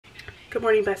Good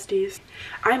morning, besties.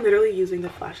 I'm literally using the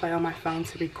flashlight on my phone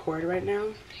to record right now,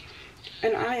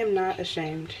 and I am not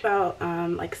ashamed. About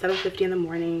like 7:50 in the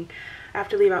morning. I have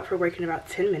to leave out for work in about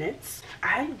 10 minutes.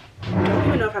 I don't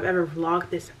even know if I've ever vlogged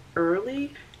this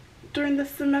early during the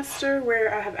semester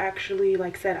where I have actually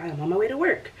like said I am on my way to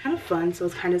work. Kind of fun, so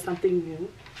it's kind of something new.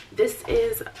 This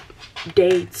is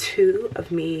day 2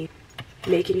 of me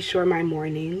making sure my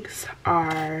mornings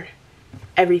are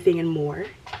everything and more,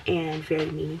 and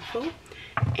very meaningful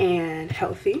and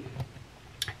healthy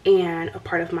and a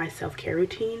part of my self-care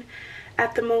routine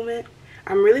at the moment.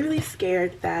 I'm really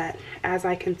scared that as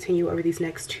I continue over these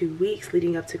next 2 weeks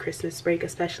leading up to Christmas break,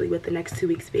 especially with the next 2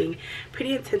 weeks being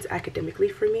pretty intense academically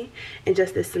for me, and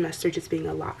just this semester just being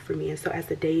a lot for me, and so as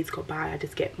the days go by I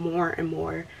just get more and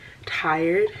more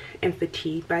tired and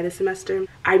fatigued by the semester.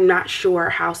 I'm not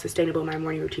sure how sustainable my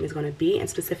morning routine is going to be, and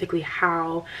specifically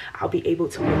how I'll be able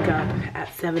to wake up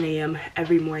at 7 a.m.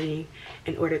 every morning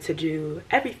in order to do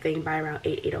everything by around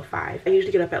 8:05. I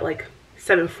usually get up at like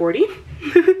 7:40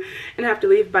 and I have to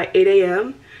leave by 8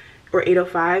 a.m. or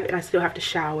 8:05, and I still have to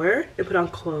shower and put on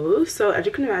clothes. So as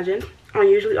you can imagine, I'm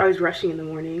usually always rushing in the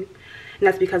morning, and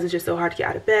that's because it's just so hard to get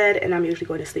out of bed, and I'm usually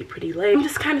going to sleep pretty late. I'm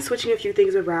just kind of switching a few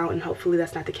things around, and hopefully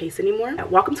that's not the case anymore.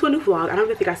 Welcome to a new vlog. I don't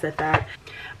even think I said that.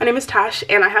 My name is Tosh,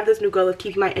 and I have this new goal of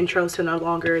keeping my intros to no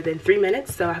longer than 3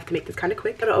 minutes, so I have to make this kind of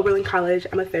quick. I go to Oberlin College.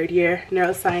 I'm a 3rd year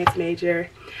neuroscience major,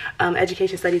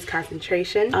 education studies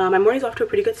concentration. My morning's off to a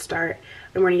pretty good start.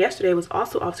 My morning yesterday was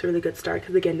also off to a really good start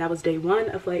because, again, that was day 1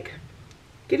 of like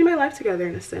getting my life together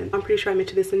in a sense. I'm pretty sure I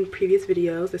mentioned this in previous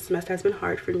videos. This semester has been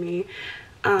hard for me,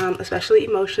 especially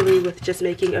emotionally, with just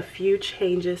making a few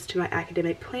changes to my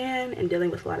academic plan and dealing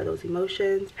with a lot of those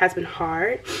emotions has been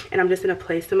hard. And I'm just in a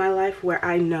place in my life where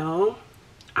I know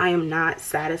I am not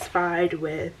satisfied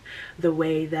with the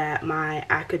way that my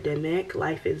academic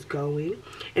life is going,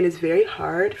 and it's very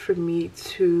hard for me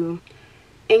to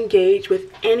engage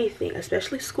with anything,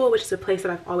 especially school, which is a place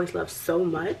that I've always loved so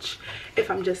much,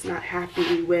 if I'm just not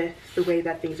happy with the way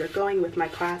that things are going with my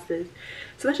classes.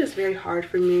 So that's just very hard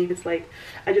for me. It's like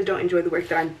I just don't enjoy the work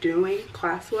that I'm doing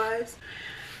class-wise.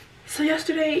 So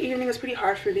yesterday evening was pretty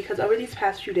hard for me because over these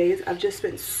past few days I've just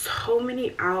spent so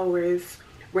many hours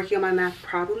working on my math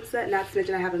problem set, not to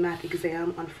mention I have a math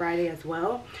exam on Friday as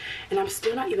well, and I'm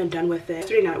still not even done with it.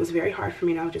 Yesterday night was very hard for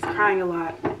me, and I was just crying a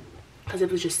lot because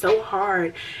it was just so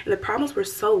hard, and the problems were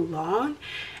so long,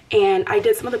 and I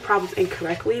did some of the problems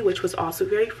incorrectly, which was also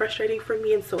very frustrating for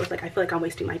me. And so it's like I feel like I'm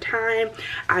wasting my time.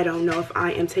 I don't know if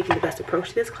I am taking the best approach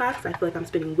to this class, because I feel like I'm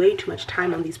spending way too much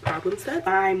time on these problem sets.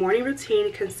 My morning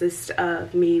routine consists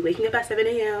of me waking up at 7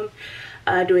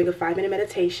 a.m., doing a 5-minute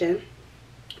meditation,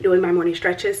 doing my morning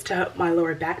stretches to help my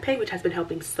lower back pain, which has been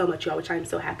helping so much, y'all, which I'm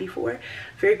so happy for.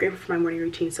 Very grateful for my morning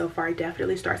routine so far. It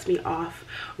definitely starts me off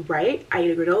right. I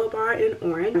eat a granola bar and an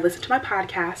orange. I listen to my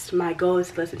podcast. My goal is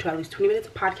to listen to at least 20 minutes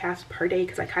of podcasts per day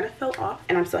because I kind of fell off,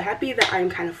 and I'm so happy that I'm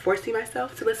kind of forcing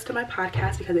myself to listen to my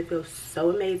podcast because it feels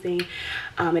so amazing.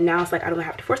 And now it's like I don't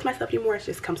have to force myself anymore. It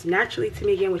just comes naturally to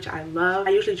me again, which I love. I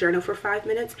usually journal for 5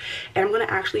 minutes, and I'm going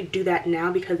to actually do that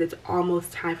now because it's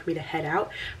almost time for me to head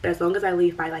out. But as long as I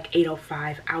leave by like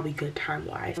 8:05, I'll be good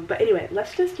time-wise. But anyway,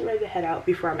 let's just get ready to head out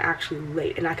before I'm actually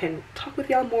late, and I can talk with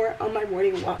y'all more on my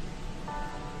morning walk.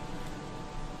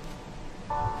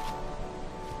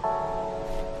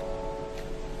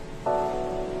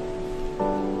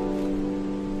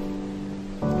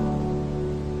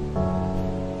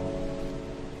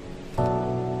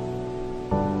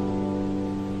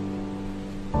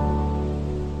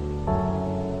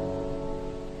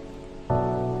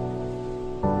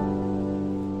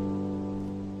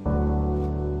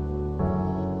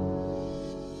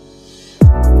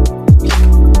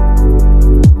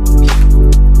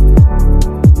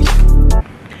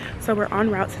 So we're en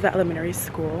route to the elementary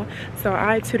school. So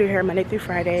I tutor here Monday through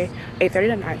Friday, 8:30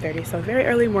 to 9:30. So very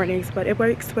early mornings, but it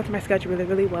works with my schedule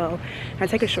really well. And I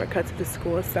take a shortcut to the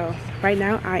school. So right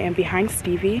now I am behind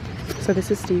Stevie. So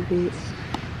this is Stevie,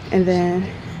 and then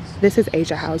this is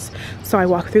Asia House. So I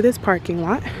walk through this parking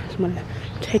lot. I'm gonna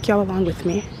take y'all along with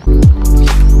me.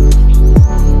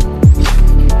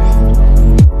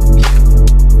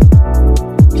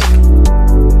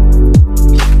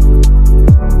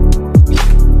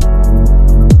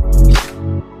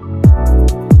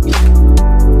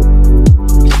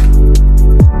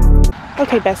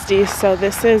 Okay, besties, so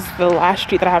this is the last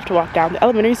street that I have to walk down. The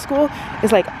elementary school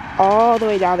is like all the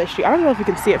way down the street. I don't know if you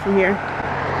can see it from here.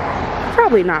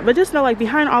 Probably not, but just know like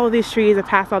behind all of these trees and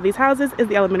past all these houses is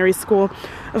the elementary school.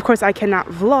 Of course, I cannot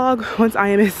vlog once I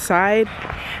am inside.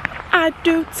 I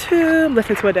do too.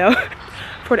 Listen to Adele.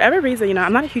 For whatever reason, you know,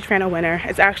 I'm not a huge fan of winter.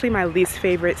 It's actually my least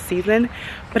favorite season,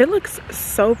 but it looks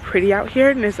so pretty out here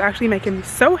and it's actually making me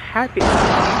so happy.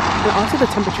 And also the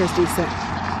temperature is decent.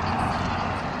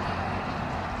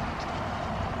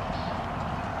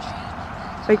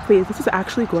 Like, please, this is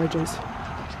actually gorgeous.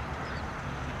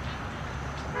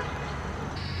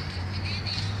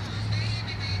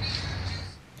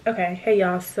 Okay, hey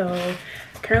y'all, so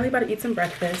currently about to eat some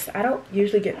breakfast. I don't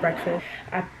usually get breakfast.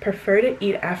 I prefer to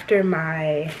eat after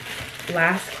my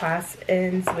last class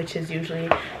ends, which is usually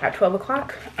at 12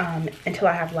 o'clock until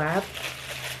I have lab.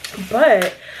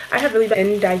 But I have really bad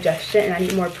indigestion and I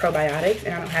need more probiotics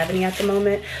and I don't have any at the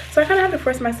moment. So I kind of have to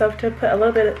force myself to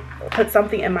put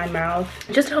something in my mouth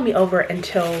just to hold me over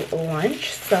until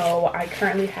lunch. So I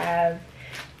currently have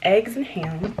eggs and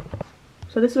ham.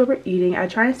 So this is what we're eating. I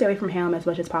try and stay away from ham as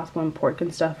much as possible and pork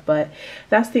and stuff, but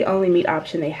that's the only meat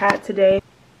option they had today.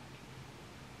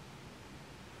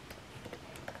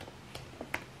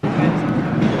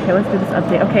 Okay, let's do this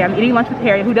update. Okay, I'm eating lunch with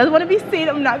Harriet, who doesn't want to be seen.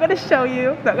 I'm not going to show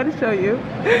you. I'm not going to show you.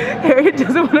 Harriet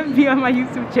doesn't want to be on my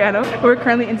YouTube channel. We're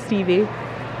currently in Stevie.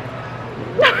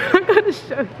 I'm going to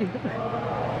show you.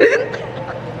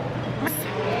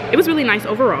 It was really nice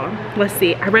overall. Let's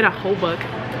see. I read a whole book.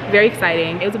 Very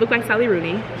exciting. It was a book by Sally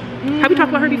Rooney. Have you talked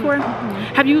about her before?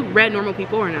 Have you read Normal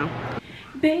People or no?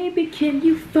 Baby, can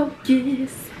you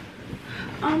focus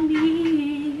on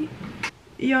me?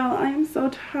 Y'all, I am so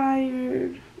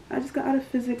tired. I just got out of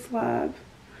physics lab,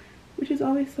 which is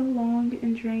always so long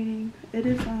and draining. It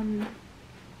is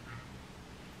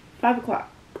 5 o'clock.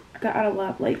 I got out of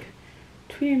lab like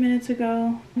 20 minutes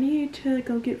ago. I need to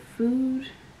go get food,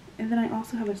 and then I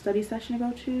also have a study session to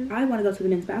go to. I want to go to the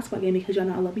men's basketball game because y'all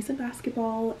know I love me some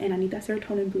basketball and I need that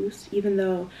serotonin boost, even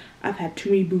though I've had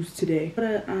too many boosts today.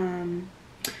 But I'm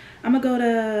gonna go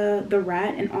to the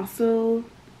Rat, and also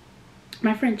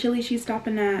my friend Chili, she's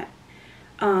stopping at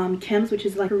Kim's, which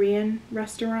is like a Korean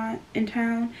restaurant in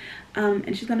town,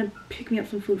 and she's gonna pick me up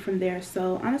some food from there.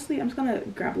 So honestly, I'm just gonna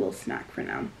grab a little snack for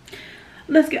now.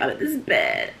 Let's get out of this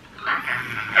bed.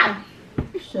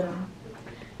 Sure.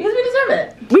 Because we deserve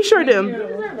it. We sure do. We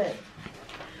deserve it.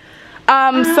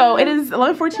 So it is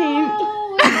 11:14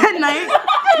 at night.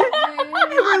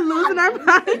 We're losing our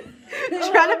minds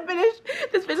trying to finish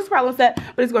this physics problem set,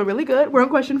 but it's going really good. We're on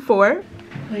question 4.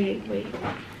 Wait.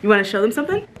 You want to show them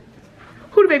something?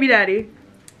 Who the baby daddy?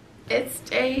 It's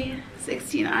day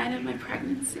 69 of my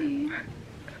pregnancy.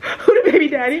 Who the baby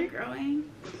daddy? Growing.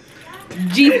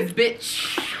 Jesus,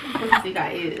 bitch. What do you think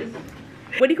I is?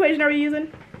 What equation are we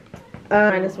using?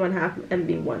 -1/2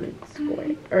 MB1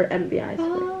 squared, or MBI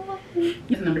squared.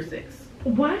 It's number 6.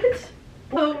 What?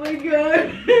 Oh my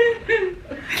god.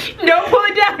 No, pull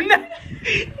it down. No.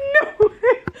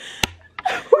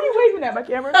 Who are you waving at, my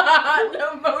camera?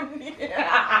 Pneumonia.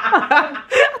 I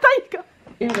thought you go.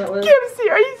 Yeah, Kim,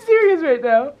 are you serious right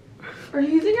now? are you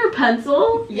using your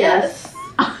pencil? Yes.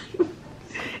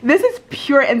 This is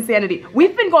pure insanity.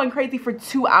 We've been going crazy for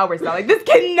 2 hours now. Like, this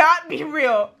cannot be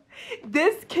real.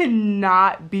 This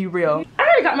cannot be real. I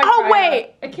already got my Oh, try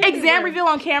wait. out. Exam reveal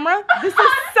on camera? This is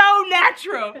so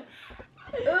natural.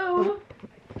 Ooh.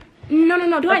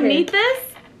 No. Do I Okay. need this?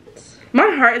 My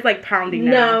heart is like pounding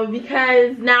now. No,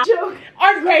 because now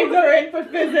Our grades are in for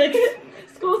physics.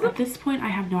 school's At this point, I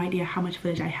have no idea how much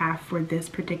footage I have for this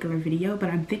particular video, but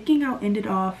I'm thinking I'll end it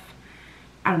off.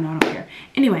 I don't know, I don't care.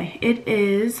 Anyway, it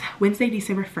is Wednesday,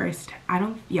 December 1st. I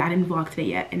didn't vlog today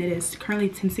yet, and it is currently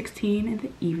 10:16 in the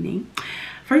evening.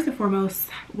 First and foremost,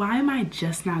 why am I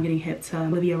just now getting hip to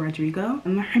Olivia Rodrigo?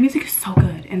 Her music is so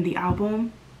good, and the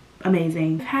album,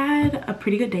 amazing. I've had a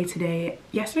pretty good day today.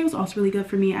 Yesterday was also really good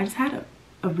for me. I just had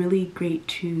a really great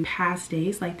 2 past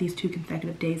days. Like, these 2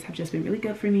 consecutive days have just been really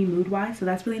good for me mood-wise, so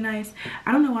that's really nice.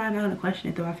 I don't know why I'm not gonna question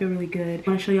it though. I feel really good. I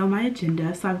want to show y'all my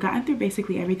agenda. So I've gotten through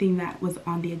basically everything that was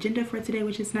on the agenda for today,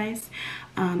 which is nice.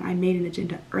 I made an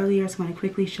agenda earlier, so I want to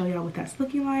quickly show y'all what that's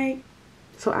looking like.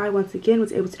 So I once again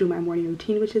was able to do my morning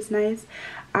routine, which is nice.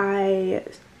 I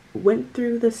went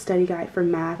through the study guide for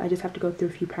math. I just have to go through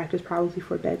a few practice problems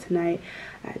before bed tonight.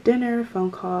 I had dinner,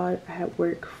 phone call, I had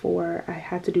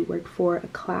to do work for a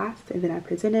class, and then I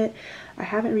presented. I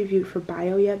haven't reviewed for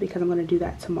bio yet because I'm going to do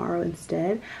that tomorrow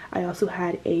instead. I also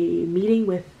had a meeting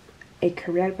with a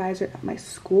career advisor at my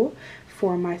school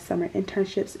for my summer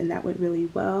internships, and that went really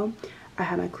well. I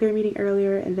had my clear meeting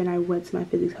earlier, and then I went to my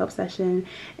physics help session,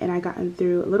 and I gotten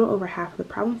through a little over half of the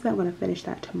problems. I'm going to finish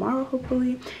that tomorrow,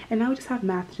 hopefully, and now we just have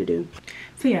math to do.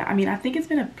 So yeah, I mean, I think it's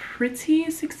been a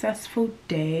pretty successful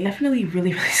day. Definitely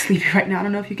really sleepy right now. I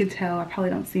don't know if you can tell. I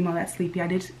probably don't seem all that sleepy. I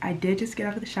did just get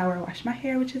out of the shower, washed my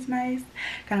hair, which is nice.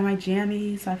 Got on my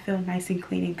jammies, so I feel nice and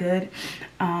clean and good.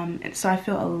 And so I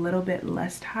feel a little bit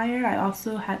less tired. I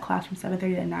also had class from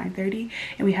 7:30 to 9:30,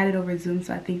 and we had it over Zoom,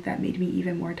 so I think that made me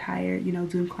even more tired. You know,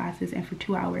 Zoom classes, and for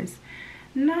 2 hours,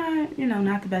 not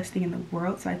the best thing in the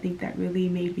world. So I think that really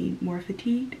made me more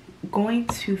fatigued. Going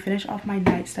to finish off my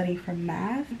night studying for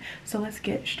math, so let's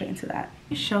get straight into that. Let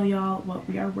me show y'all what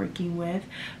we are working with.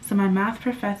 So my math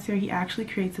professor, he actually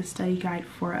creates a study guide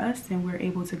for us, and we're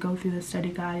able to go through the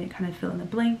study guide and kind of fill in the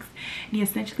blanks, and he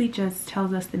essentially just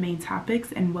tells us the main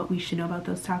topics and what we should know about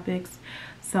those topics.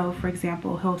 So for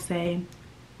example, he'll say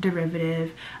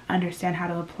derivative, understand how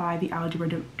to apply the algebra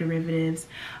derivatives,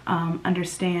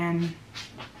 understand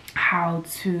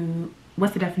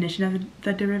what's the definition of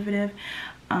the derivative,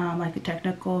 like the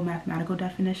technical mathematical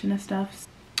definition of stuff.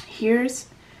 Here's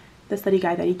the study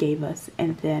guide that he gave us,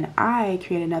 and then I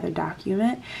create another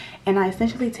document, and I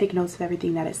essentially take notes of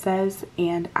everything that it says.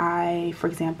 And for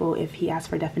example, if he asks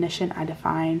for a definition, I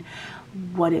define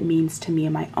what it means to me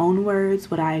in my own words,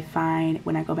 what I find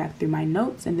when I go back through my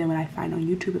notes, and then what I find on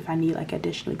YouTube if I need like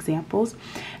additional examples.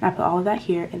 And I put all of that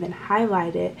here and then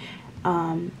highlight it.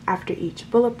 After each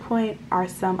bullet point are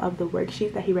some of the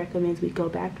worksheets that he recommends we go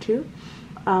back to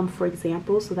for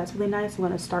examples. So that's really nice. I'm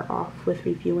going to start off with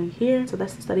reviewing here. So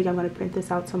that's the study. I'm going to print this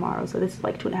out tomorrow. So this is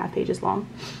like 2.5 pages long.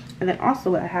 And then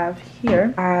also what I have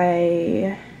here,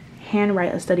 I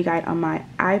handwrite a study guide on my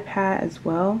iPad as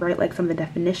well. Write like some of the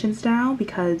definitions down,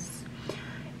 because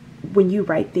when you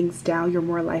write things down, you're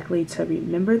more likely to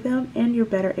remember them and you're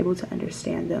better able to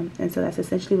understand them. And so that's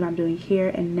essentially what I'm doing here.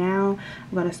 And now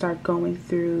I'm going to start going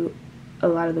through a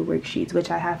lot of the worksheets, which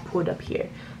I have pulled up here.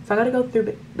 So I got to go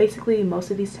through basically most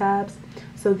of these tabs.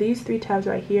 So these 3 tabs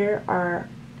right here are,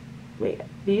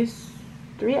 these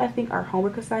 3 I think are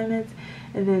homework assignments,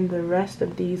 and then the rest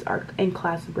of these are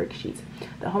in-class worksheets.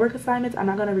 The homework assignments, I'm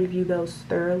not going to review those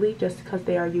thoroughly just because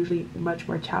they are usually much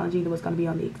more challenging than what's going to be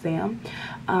on the exam.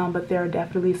 But there are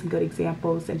definitely some good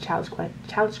examples and challenge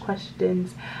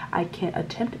questions I can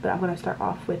attempt, but I'm going to start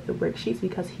off with the worksheets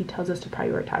because he tells us to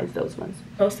prioritize those ones.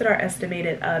 Posted our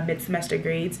estimated mid-semester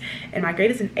grades, and my grade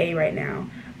is an A right now.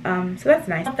 So that's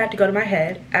nice. I don't want that to go to my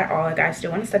head at all. Like, I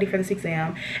still want to study for this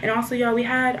exam. And also, y'all,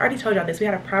 I already told y'all this, we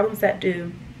had a problem set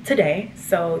due today.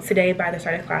 So today by the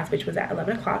start of class, which was at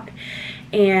 11 o'clock.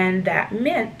 And that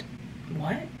meant,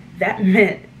 that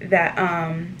meant that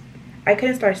I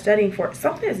couldn't start studying for it.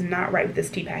 Something is not right with this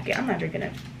tea packet. I'm not drinking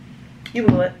it. You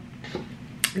blew it.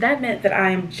 That meant that I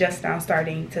am just now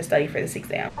starting to study for this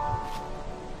exam.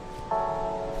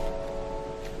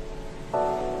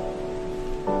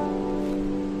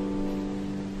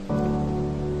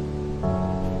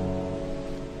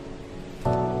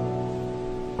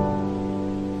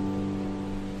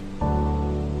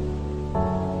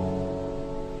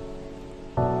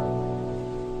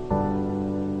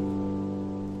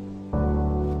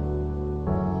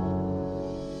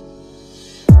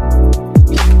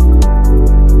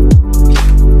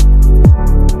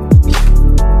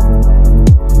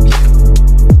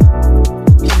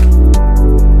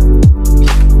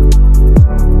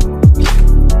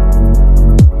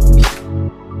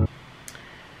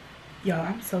 Y'all,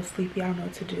 I'm so sleepy. I don't know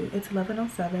what to do. It's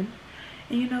 11:07,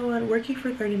 and you know what? Working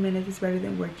for 30 minutes is better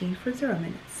than working for 0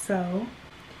 minutes. So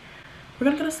we're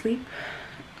gonna go to sleep.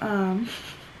 We're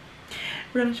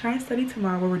gonna try and study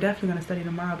tomorrow. Well, we're definitely gonna study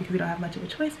tomorrow because we don't have much of a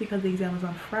choice because the exam is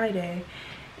on Friday.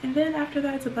 And then after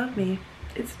that, it's above me.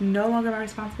 It's no longer my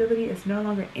responsibility. It's no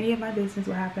longer any of my business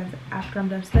what happens after I'm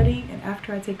done studying and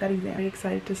after I take that exam. I'm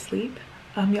excited to sleep.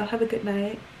 Y'all have a good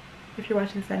night. If you're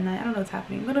watching this at night, I don't know what's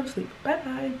happening. I'm gonna go to sleep. Bye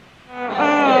bye.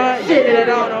 Shitted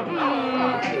on him.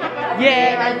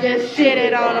 Yeah, I just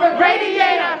shitted on him.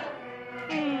 Radiator.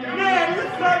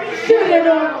 Shitted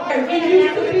on him. You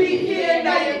used to be here,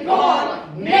 now you're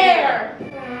gone. There.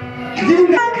 You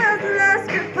know what's lost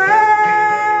before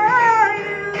you.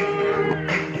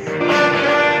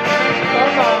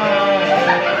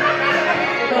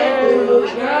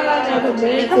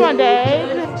 Come on, Dave.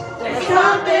 There's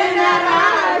something that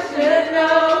I should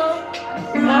know.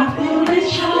 My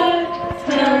foolish heart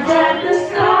turns at the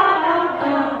start.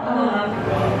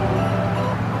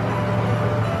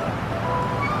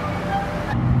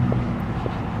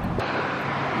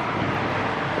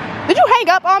 Did you hang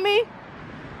up on me?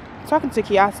 I'm talking to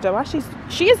Kiasta. Why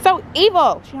she is so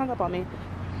evil. She hung up on me.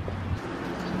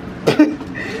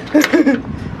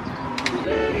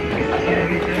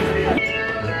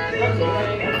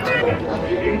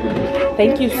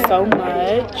 Thank you so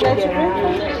much.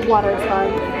 Yeah. Water is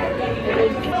fine.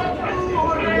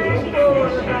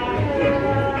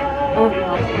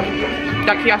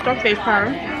 That Kiosco face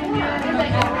card.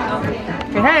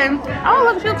 Hey. Oh,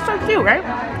 look, she looks so cute, right?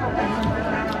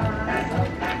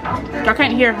 Y'all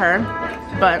can't hear her,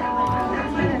 but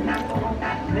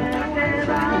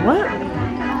what?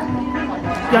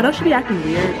 Y'all know she be acting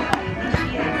weird.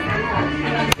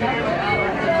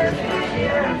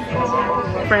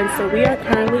 Friends, so we are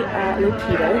currently at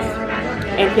Lupita's,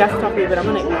 and he has to talk to me, but I'm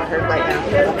gonna ignore her right now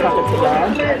because I'm talking to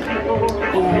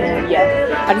y'all. And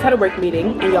yeah, I just had a work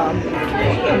meeting, and y'all,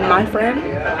 my friend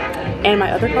and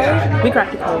my other college, we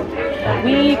cracked the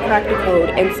code.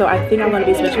 And so I think I'm gonna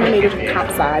be switching my major to comp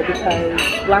sci because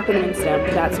Black women in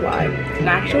STEM, that's why. And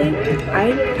actually,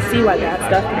 I see why that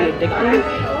stuff can be addicting.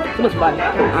 It was fun.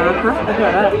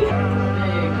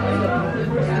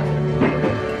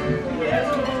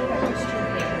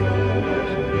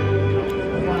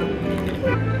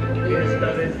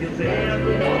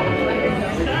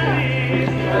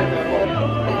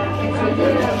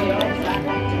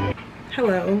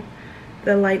 Hello.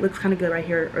 The light looks kind of good right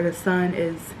here, or the sun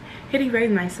is hitting very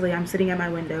nicely. I'm sitting at my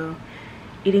window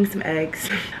eating some eggs.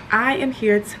 I am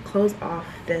here to close off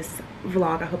this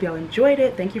vlog. I hope y'all enjoyed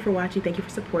it. Thank you for watching. Thank you for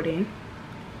supporting.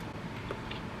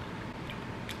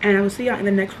 And I will see y'all in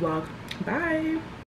the next vlog. Bye.